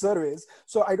publish these surveys.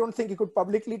 So I don't think he could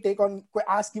publicly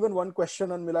ask even one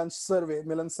question on Milan's survey.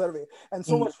 And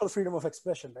so much for freedom of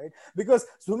expression, right? Because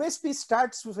Dhume's piece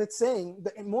starts with saying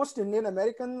that most Indian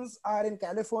Americans are in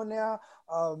California,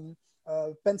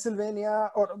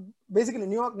 Pennsylvania, or basically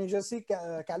New York, New Jersey,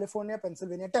 California,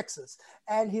 Pennsylvania, Texas.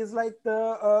 And he's like,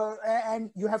 and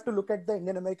you have to look at the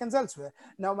Indian Americans elsewhere.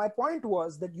 Now, my point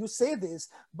was that you say this,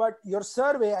 but your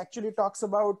survey actually talks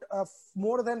about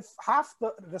more than half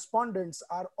the respondents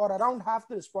or around half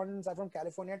the respondents are from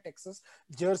California, Texas,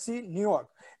 Jersey, New York.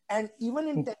 And even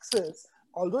in Texas,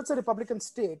 although it's a Republican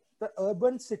state, the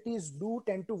urban cities do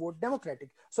tend to vote Democratic.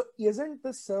 So isn't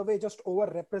this survey just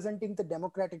over-representing the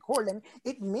Democratic hold? And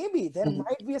it may be, there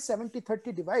might be a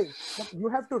 70-30 divide, but you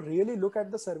have to really look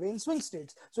at the survey in swing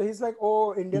states. So he's like,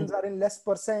 oh, Indians are in less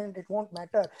percent, it won't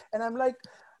matter. And I'm like,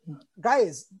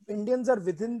 guys, Indians are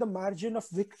within the margin of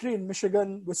victory in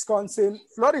Michigan, Wisconsin,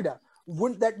 Florida.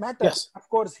 Wouldn't that matter? Yes. Of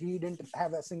course, he didn't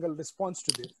have a single response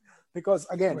to this. Because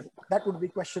again, that would be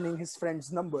questioning his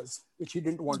friend's numbers, which he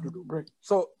didn't want to do. Right.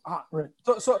 So,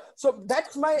 so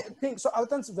that's my thing. So,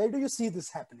 Avatans, where do you see this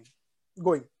happening,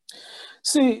 going?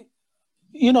 See,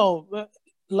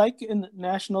 like in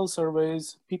national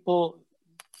surveys, people,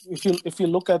 if you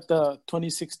look at the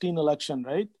 2016 election,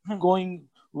 right, going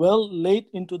well late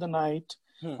into the night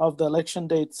of the election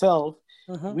day itself,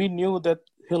 we knew that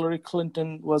Hillary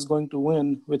Clinton was going to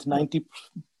win with 90%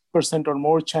 or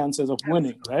more chances of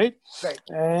winning, right? Right.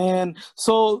 And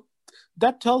so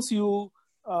that tells you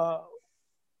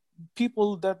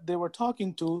people that they were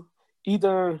talking to,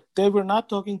 either they were not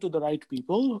talking to the right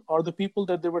people or the people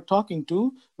that they were talking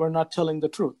to were not telling the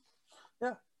truth.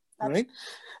 Yeah. Right?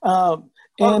 Or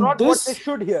and not what they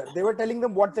should hear. They were telling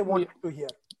them what they wanted to hear.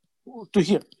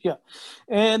 Yeah.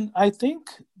 And I think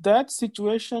that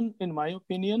situation, in my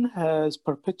opinion, has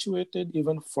perpetuated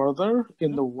even further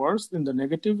in the worst, in the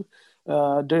negative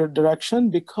direction,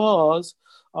 because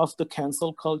of the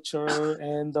cancel culture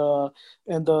and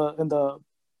the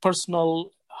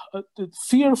personal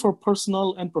fear for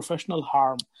personal and professional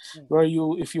harm, where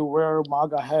if you wear a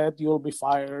MAGA hat, you'll be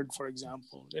fired, for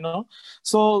example.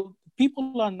 So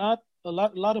people are not. A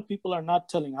lot of people are not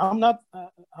telling. I'm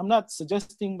not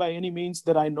suggesting by any means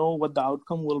that I know what the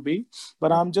outcome will be,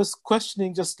 but I'm just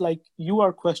questioning, just like you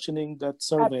are questioning that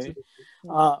survey.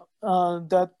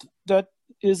 That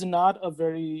is not a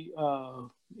very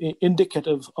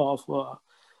indicative of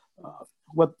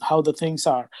how the things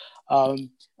are.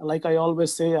 Like I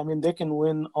always say, I mean, they can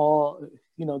win all.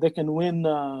 They can win.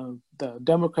 The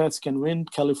Democrats can win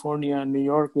California and New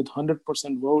York with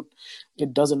 100% vote.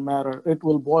 It doesn't matter. It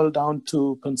will boil down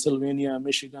to Pennsylvania,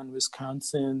 Michigan,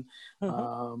 Wisconsin,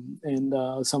 and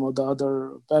some of the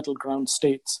other battleground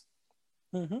states.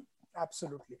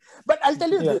 Absolutely. But I'll tell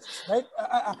you this, right?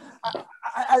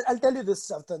 I'll tell you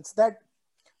this, Avatans, that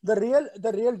the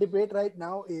real debate right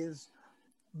now is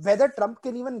whether Trump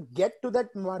can even get to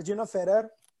that margin of error,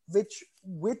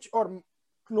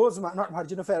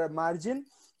 margin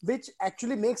which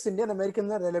actually makes Indian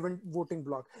Americans a relevant voting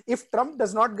bloc. If Trump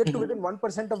does not get to within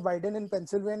 1% of Biden in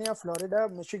Pennsylvania, Florida,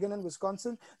 Michigan, and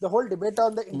Wisconsin, the whole debate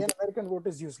on the Indian American vote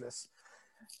is useless.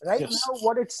 Right now,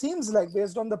 what it seems like,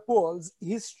 based on the polls,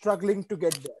 he's struggling to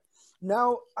get there.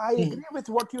 Now, I agree with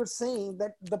what you're saying,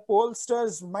 that the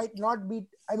pollsters might not be,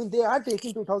 I mean, they are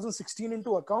taking 2016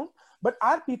 into account, but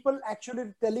are people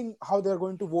actually telling how they're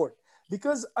going to vote?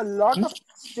 Because a lot of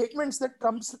statements that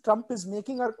Trump is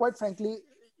making are, quite frankly,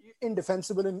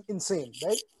 indefensible and insane,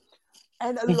 right?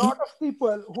 And a lot of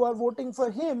people who are voting for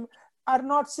him are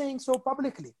not saying so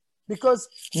publicly, because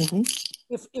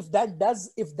if that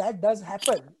does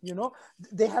happen,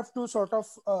 they have to sort of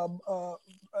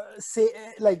say,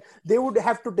 like, they would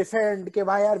have to defend, okay,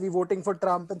 why are we voting for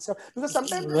Trump and stuff, because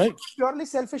sometimes it's purely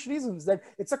selfish reasons, that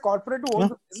it's a corporate who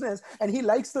owns the business and he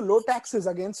likes the low taxes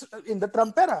in the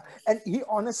Trump era, and he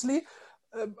honestly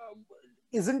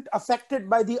isn't affected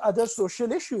by the other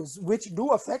social issues, which do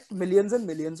affect millions and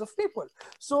millions of people.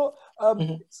 So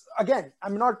again,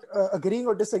 I'm not agreeing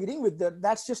or disagreeing with that.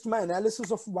 That's just my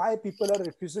analysis of why people are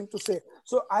refusing to say.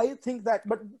 So I think that,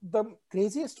 but the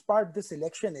craziest part this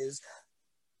election is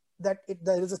that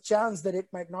there is a chance that it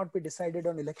might not be decided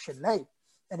on election night,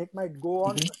 and it might go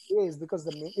on for days, because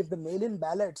if the mail-in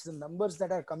ballots, the numbers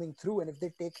that are coming through, and if they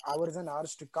take hours and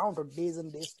hours to count or days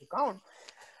and days to count,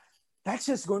 that's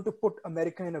just going to put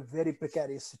America in a very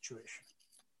precarious situation.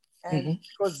 And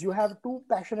because you have two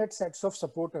passionate sets of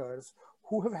supporters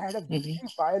who have had a very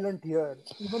violent year,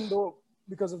 even though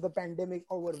because of the pandemic,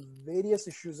 over various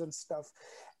issues and stuff.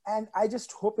 And I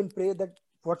just hope and pray that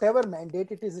whatever mandate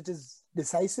it is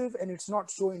decisive, and it's not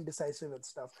so indecisive and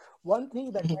stuff. One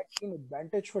thing that might be an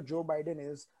advantage for Joe Biden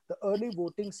is the early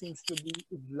voting seems to be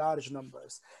in large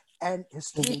numbers. And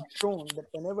history has shown that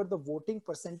whenever the voting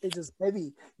percentage is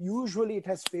heavy, usually it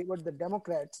has favored the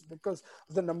Democrats because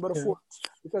of the number of votes.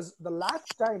 Because the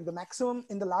last time, the maximum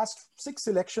in the last 6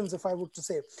 elections, if I were to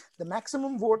say, the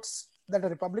maximum votes that a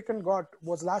Republican got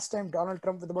was last time Donald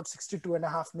Trump with about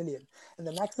 62.5 million. And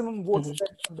the maximum votes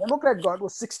that a Democrat got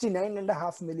was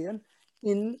 69.5 million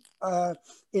in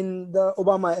the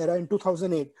Obama era in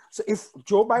 2008. So if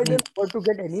Joe Biden were to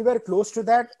get anywhere close to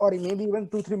that, or maybe even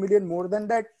 2-3 million more than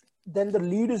that, then the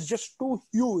lead is just too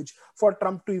huge for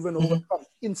Trump to even overcome,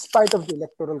 in spite of the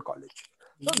Electoral College.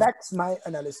 So that's my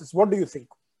analysis. What do you think?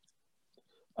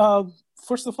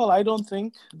 First of all, I don't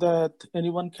think that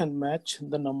anyone can match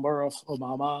the number of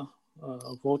Obama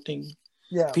voting.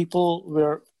 Yeah. People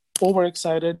were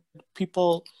overexcited.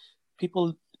 People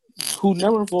who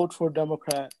never vote for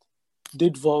Democrat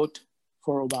did vote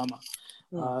for Obama.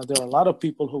 There are a lot of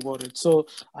people who voted. So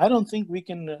I don't think we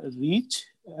can reach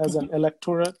as an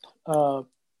electorate.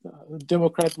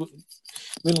 Democrat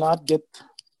will not get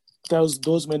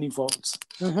those many votes.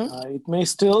 It may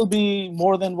still be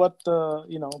more than what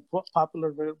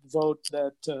popular vote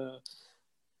that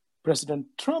President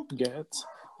Trump gets,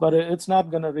 but it's not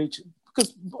going to reach,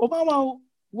 because Obama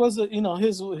was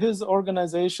his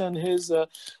organization, his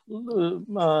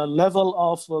level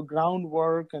of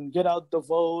groundwork and get out the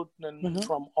vote and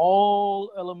from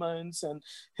all elements, and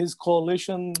his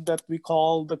coalition that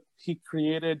he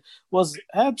created was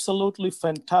absolutely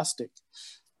fantastic.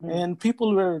 And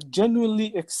people were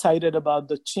genuinely excited about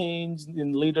the change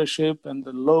in leadership and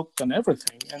the look and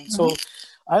everything. And so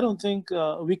I don't think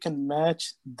we can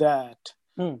match that,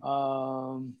 in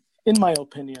my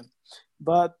opinion.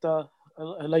 But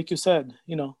like you said,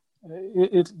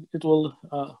 it will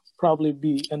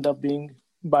probably end up being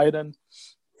Biden.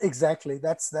 Exactly.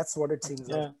 That's what it seems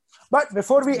like. But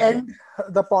before we end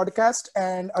the podcast,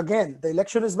 and again, the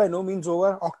election is by no means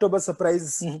over. October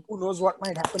surprise, who knows what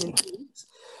might happen in 2 weeks.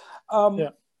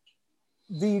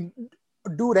 We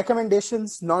do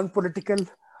recommendations, non-political,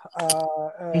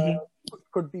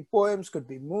 could be poems, could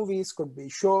be movies, could be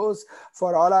shows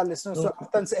for all our listeners. So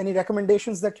Avatans, any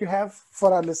recommendations that you have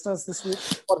for our listeners this week,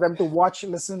 for them to watch,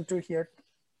 listen to, hear?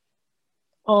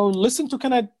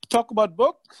 Can I talk about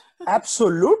book?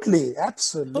 Absolutely.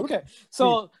 Okay.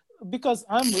 So, because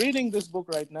I'm reading this book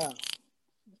right now,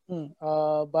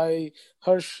 by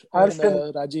Harsh and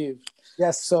Rajiv.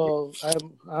 Yes. So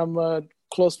I'm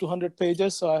close to 100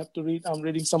 pages, so I have to read. I'm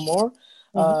reading some more.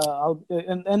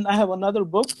 And I have another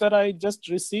book that I just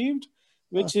received,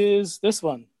 which is this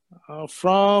one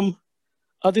from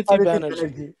Aadit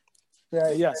Kapadia.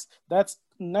 Right. Yes, that's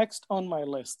next on my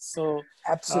list. So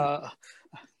absolutely.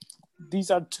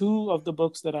 These are two of the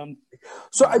books that I'm.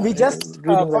 So we just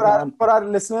for our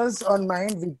listeners on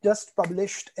mind, we just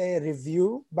published a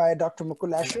review by Dr.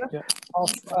 Mukul Asher of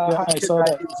Harsh's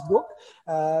book.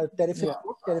 Terrific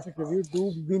book, terrific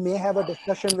review. We may have a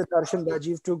discussion with Harshan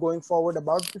Rajiv too going forward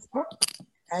about this book,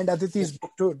 and Aditi's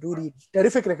book too. Do read.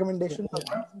 Terrific recommendation.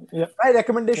 My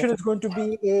recommendation is going to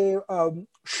be a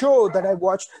show that I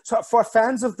watched. So for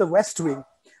fans of The West Wing,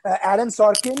 Aaron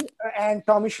Sorkin and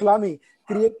Tommy Schlamme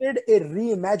created a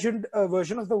reimagined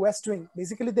version of The West Wing.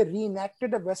 Basically, they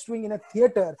reenacted a West Wing in a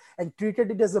theater and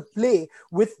treated it as a play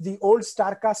with the old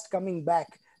star cast coming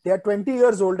back. They are 20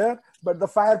 years older, but the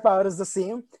firepower is the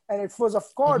same. And it was,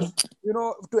 of course,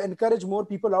 to encourage more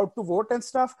people out to vote and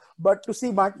stuff. But to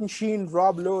see Martin Sheen,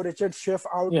 Rob Lowe, Richard Schiff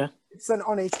out, it's on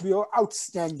HBO,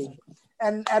 outstanding.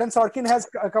 And Aaron Sorkin has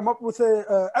come up with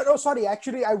I'll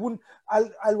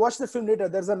watch the film later.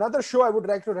 There's another show I would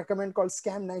like to recommend called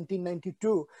Scam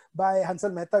 1992 by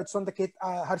Hansal Mehta. It's on the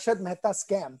Harshad Mehta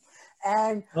scam.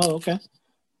 And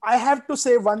I have to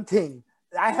say one thing.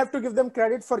 I have to give them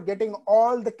credit for getting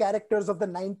all the characters of the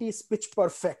 90s pitch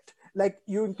perfect. like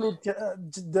you include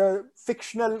the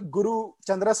fictional Guru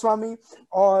Chandraswamy,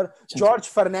 or George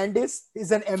Fernandes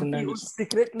is an MP who's Fernandez.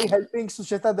 secretly helping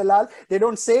Sucheta Dalal. They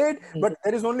don't say it, but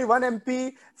there is only one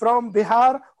MP from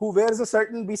Bihar who wears a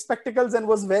certain spectacles and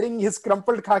was wearing his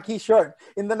crumpled khaki shirt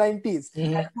in the 90s,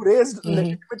 and who raised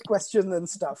legitimate questions and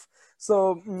stuff.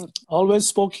 So Always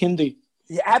spoke Hindi.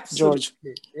 yeah, George.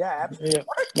 absolutely. Yeah, absolutely. Yeah.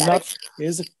 What a Not character.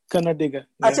 is Kannadiga.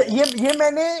 अच्छा, Yeah. ये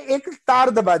मैंने एक तार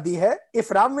दबा दी है.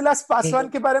 If Ram Vilas Paswan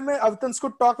के बारे में Avatans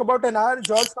could talk about an hour,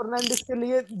 George Fernandes के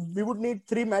लिए we would need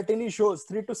 3 matinee shows,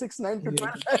 3 to 6, 9 to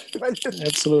 12, and 12 to 6.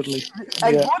 Absolutely.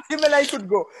 And Yeah. both him and I could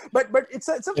go, but it's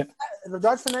a Yeah.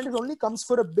 George Fernandes only comes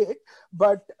for a bit,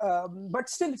 but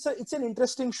still it's an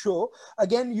interesting show.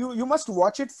 Again, you must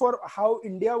watch it for how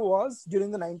India was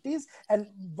during the 90s. And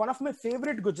one of my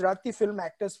favorite Gujarati film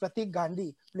actors, Pratik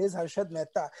Gandhi, plays Harshad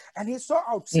Mehta, and he's so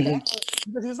outstanding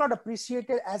because he's not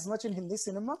appreciated as much in Hindi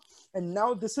cinema, and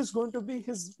now this is going to be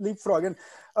his leapfrog. And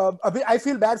I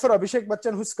feel bad for Abhishek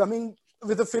Bachchan, who's coming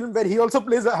with a film where he also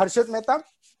plays Harshad Mehta.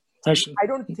 I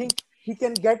don't think he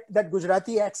can get that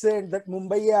Gujarati accent, that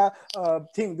Mumbaiya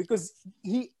thing, because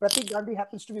Pratik Gandhi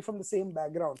happens to be from the same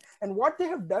background. And what they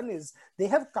have done is they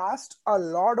have cast a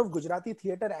lot of Gujarati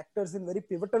theatre actors in very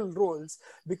pivotal roles,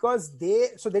 because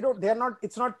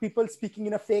it's not people speaking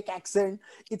in a fake accent.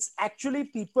 It's actually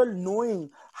people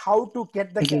knowing how to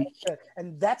get the character.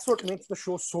 And that's what makes the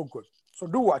show so good. So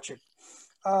do watch it.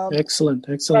 Excellent.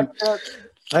 But,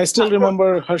 I still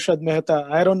remember Harshad Mehta.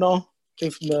 I don't know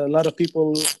if a lot of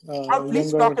people,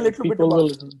 please younger talk a little bit people,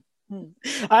 about will.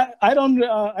 I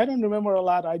don't remember a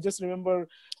lot. I just remember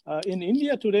in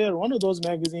India Today, or one of those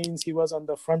magazines, he was on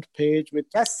the front page with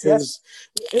his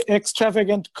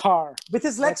extravagant car. With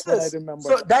his Lexus. That's what I remember.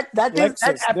 So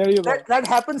There you go. That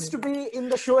happens to be in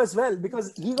the show as well,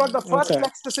 because he got the first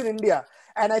Lexus in India,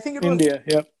 and I think it was India.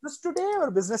 Yeah. Just Today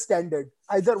or Business Standard,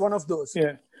 either one of those.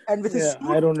 Yeah. And with his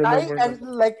I don't remember. And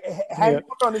like hand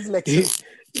put on his Lexus.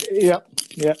 Yeah,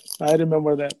 I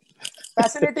remember that.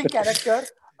 Fascinating character.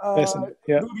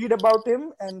 Do read about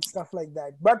him and stuff like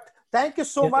that. But thank you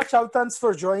so much, Avatans,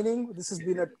 for joining. This has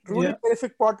been a truly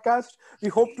terrific podcast. We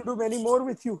hope to do many more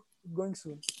with you going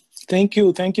soon. Thank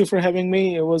you for having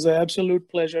me. It was an absolute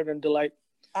pleasure and delight.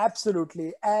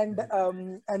 Absolutely. And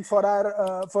for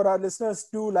our listeners,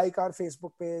 do like our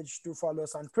Facebook page, to follow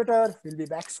us on Twitter. We'll be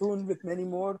back soon with many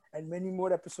more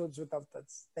episodes with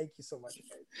Avatans. Thank you so much.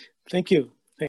 Thank you.